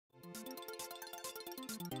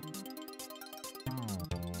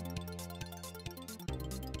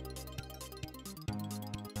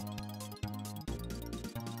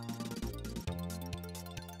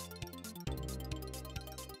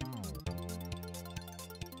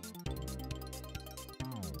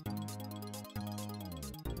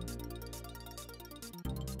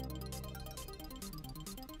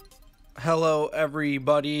Hello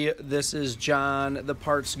everybody, this is John, the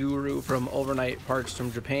parts guru from Overnight Parts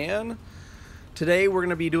from Japan. Today we're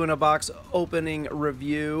going to be doing a box opening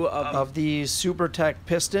review of the Supertech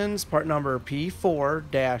Pistons, part number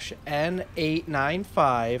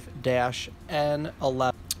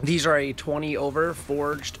P4-N895-N11. These are a 20 over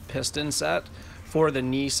forged piston set for the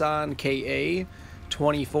Nissan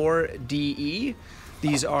KA24DE.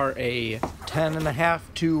 These are a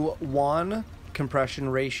 10.5-to-1 compression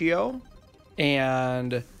ratio.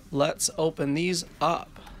 And let's open these up.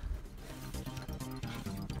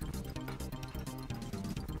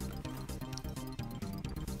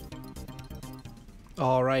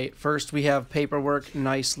 All right, first we have paperwork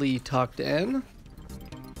nicely tucked in.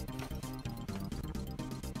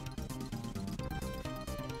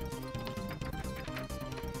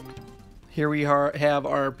 Here we have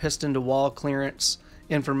our piston to wall clearance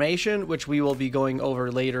information, which we will be going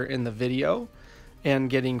over later in the video,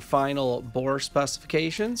 and getting final bore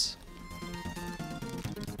specifications.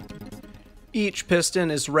 Each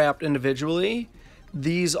piston is wrapped individually.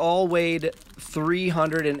 These all weighed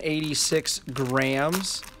 386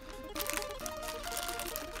 grams.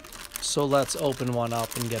 So let's open one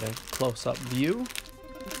up and get a close-up view.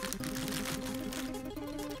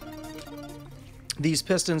 These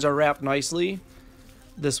pistons are wrapped nicely.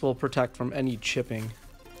 This will protect from any chipping.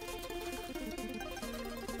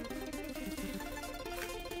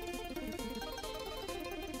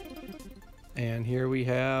 And here we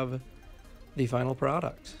have the final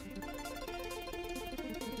product.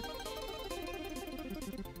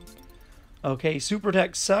 Okay,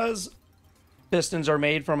 Supertech says pistons are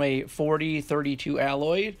made from a 40-32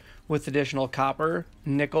 alloy with additional copper,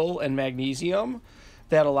 nickel, and magnesium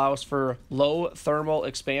that allows for low thermal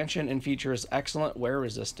expansion and features excellent wear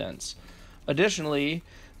resistance. Additionally,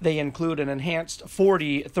 they include an enhanced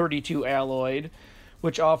 40-32 alloy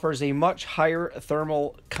which offers a much higher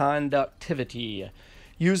thermal conductivity.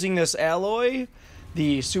 Using this alloy,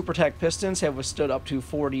 the Supertech pistons have withstood up to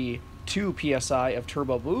 42 psi of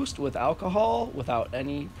turbo boost with alcohol without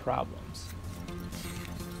any problems.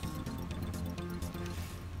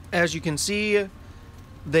 As you can see,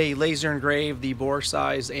 they laser engrave the bore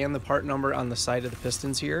size and the part number on the side of the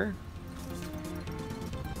pistons here.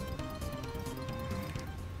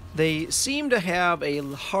 They seem to have a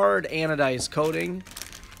hard anodized coating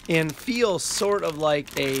and feel sort of like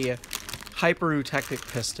a hypereutectic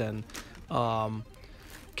piston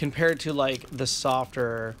compared to like the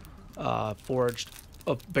softer forged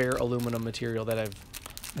bare aluminum material that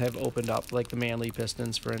I've opened up, like the Manly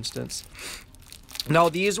pistons, for instance. Now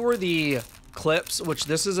these were the clips, which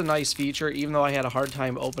this is a nice feature. Even though I had a hard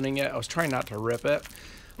time opening it, I was trying not to rip it.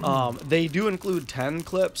 They do include 10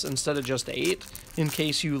 clips instead of just 8 in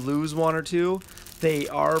case you lose one or two. They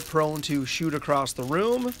are prone to shoot across the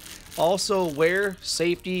room. Also, wear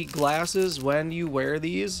safety glasses when you wear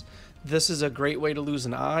these. This is a great way to lose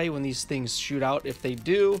an eye when these things shoot out, if they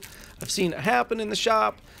do. I've seen it happen in the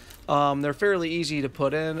shop. They're fairly easy to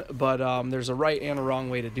put in, but there's a right and a wrong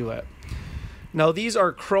way to do it. Now these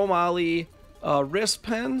are chromoly wrist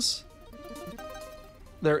pens.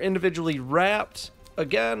 They're individually wrapped.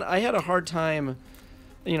 Again, I had a hard time,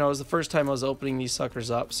 you know, it was the first time I was opening these suckers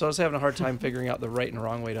up, so I was having a hard time figuring out the right and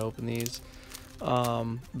wrong way to open these.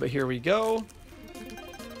 But here we go.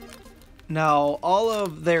 Now, all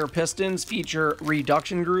of their pistons feature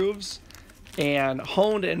reduction grooves and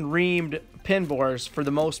honed and reamed pin bores for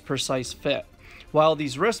the most precise fit, while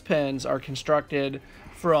these wrist pins are constructed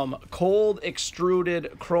from cold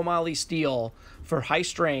extruded chromoly steel for high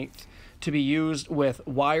strength to be used with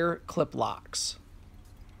wire clip locks.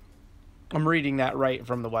 I'm reading that right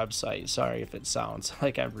from the website. Sorry if it sounds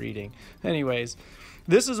like I'm reading. Anyways,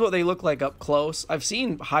 this is what they look like up close. I've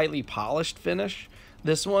seen highly polished finish.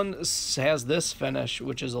 This one has this finish,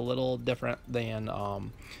 which is a little different than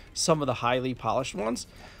some of the highly polished ones.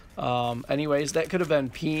 Anyways, that could have been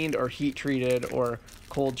peened or heat treated or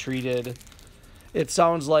cold treated. It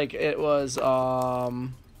sounds like it was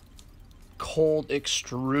cold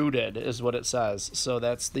extruded is what it says. So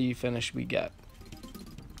that's the finish we get.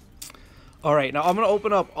 All right, now I'm going to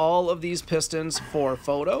open up all of these pistons for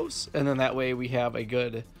photos, and then that way we have a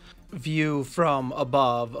good view from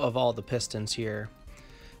above of all the pistons here.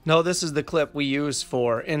 Now this is the clip we use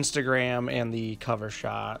for Instagram and the cover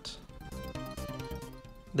shot.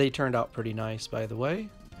 They turned out pretty nice, by the way.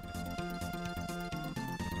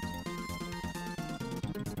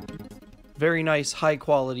 Very nice high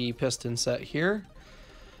quality piston set here.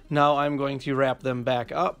 Now I'm going to wrap them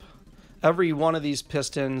back up. Every one of these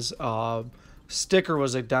pistons sticker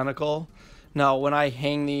was identical. Now when I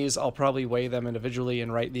hang these, I'll probably weigh them individually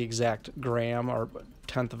and write the exact gram or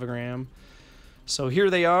tenth of a gram. So here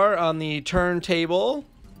they are on the turntable.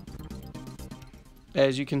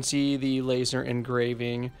 As you can see, the laser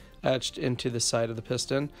engraving etched into the side of the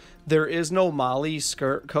piston. There is no moly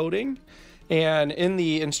skirt coating. And in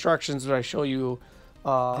the instructions that I show you,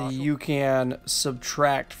 you can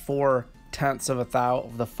subtract 4/10 of a thou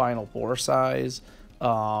of the final bore size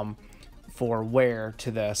for wear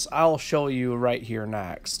to this. I'll show you right here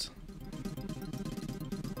next.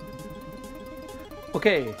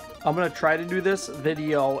 Okay, I'm going to try to do this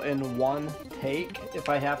video in one take. If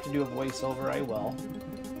I have to do a voiceover, I will.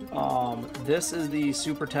 This is the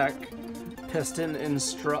Supertech Piston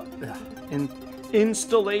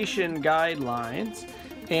installation guidelines,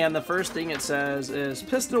 and the first thing it says is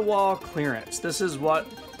piston wall clearance. This is what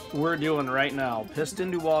we're doing right now,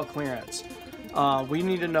 piston to wall clearance. We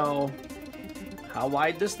need to know how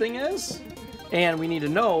wide this thing is, and we need to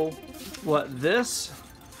know what this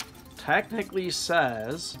technically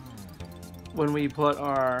says when we put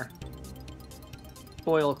our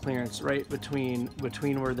oil clearance right between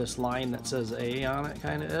where this line that says A on it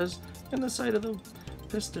kind of is and the side of the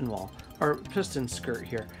piston wall or piston skirt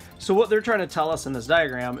here. So what they're trying to tell us in this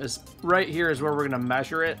diagram is right here is where we're going to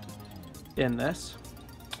measure it in this.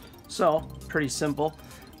 So pretty simple,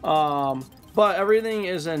 but everything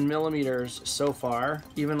is in millimeters so far.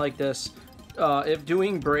 Even like this, if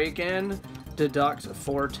doing break-in, deduct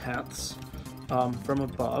 4/10 from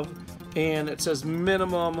above, and it says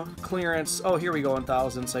minimum clearance. Oh, here we go in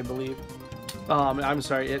thousandths, I believe. I'm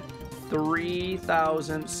sorry, 3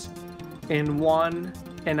 thousandths and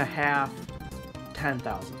 1.5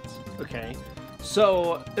 10,000ths. Okay,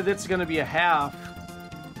 so if it's going to be a half,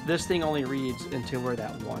 this thing only reads into where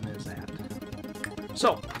that 1 is at.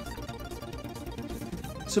 So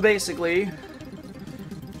basically,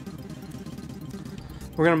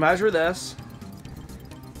 we're going to measure this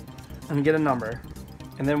and get a number,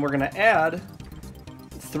 and then we're going to add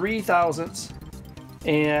 3 thousandths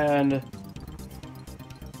and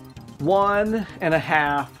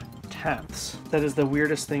 1.5 tenths. That is the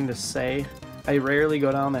weirdest thing to say. I rarely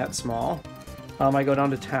go down that small. I go down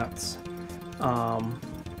to tenths.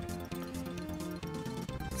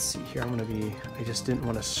 Let's see here. I just didn't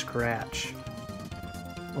want to scratch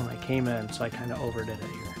when I came in, so I kind of overdid it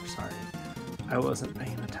here. Sorry. I wasn't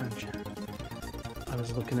paying attention. I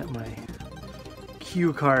was looking at my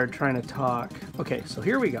cue card trying to talk. Okay, so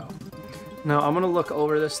here we go. Now I'm going to look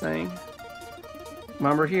over this thing.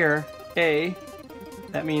 Remember here, A,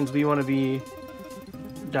 that means we want to be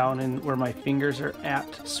down in where my fingers are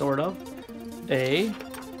at, sort of. A.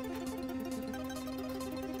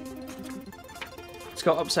 Let's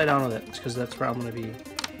go upside down with it, because that's where I'm going to be.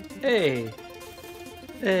 A.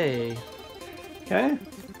 A. Okay?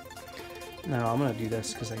 Now I'm going to do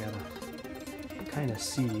this because I got to kind of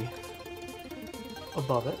see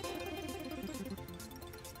above it.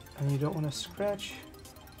 And you don't want to scratch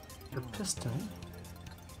your piston.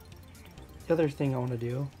 The other thing I want to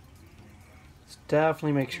do is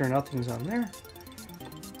definitely make sure nothing's on there.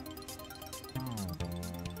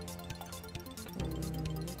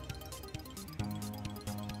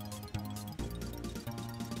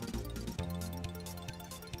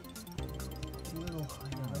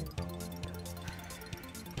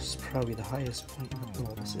 Probably the highest point.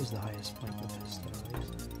 Well, this is the highest point with this.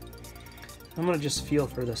 I'm gonna just feel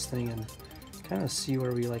for this thing and kind of see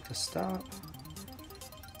where we like to stop.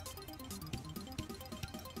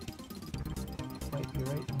 Might be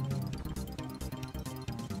right in there.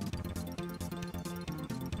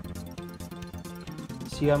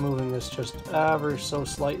 See, I'm moving this just ever so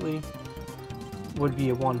slightly. Would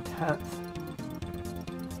be a 1/10.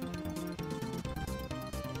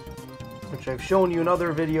 Which I've shown you in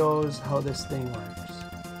other videos how this thing works.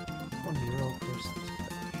 I'll be real close.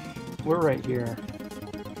 We're right here,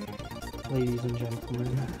 ladies and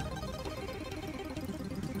gentlemen.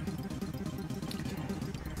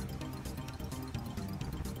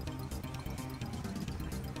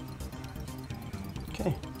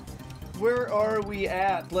 Okay. Where are we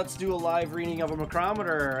at? Let's do a live reading of a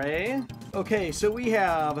micrometer, eh? Okay, so we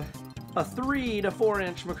have a 3 to 4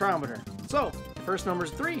 inch micrometer. So, the first number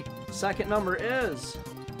is 3. Second number is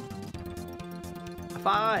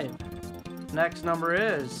 5. Next number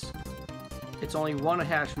is, it's only 1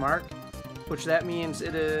 hash mark, which that means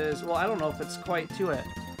it is, well, I don't know if it's quite to it.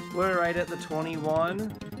 We're right at the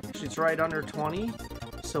 21. Actually, it's right under 20.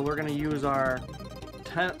 So we're going to use our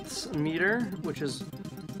tenths meter, which is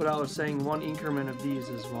what I was saying. One increment of these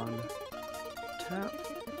is 1/10.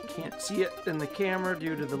 Can't see it in the camera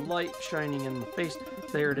due to the light shining in the face.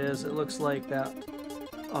 There it is. It looks like that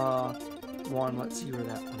one. Let's see where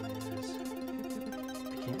that one is.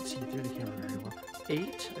 I can't see through the camera very well.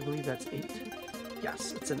 8. I believe that's 8.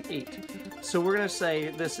 Yes, it's an 8. So we're going to say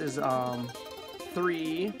this is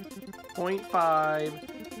 3.50,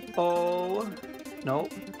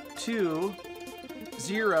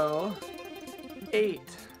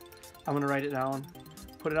 I'm going to write it down,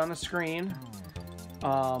 put it on the screen,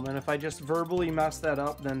 and if I just verbally mess that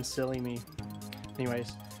up, then silly me.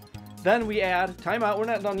 Anyways, then we add, timeout, we're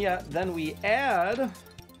not done yet, then we add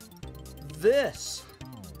this,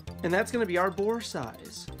 and that's going to be our bore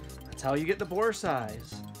size. That's how you get the bore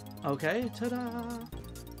size. Okay, ta-da!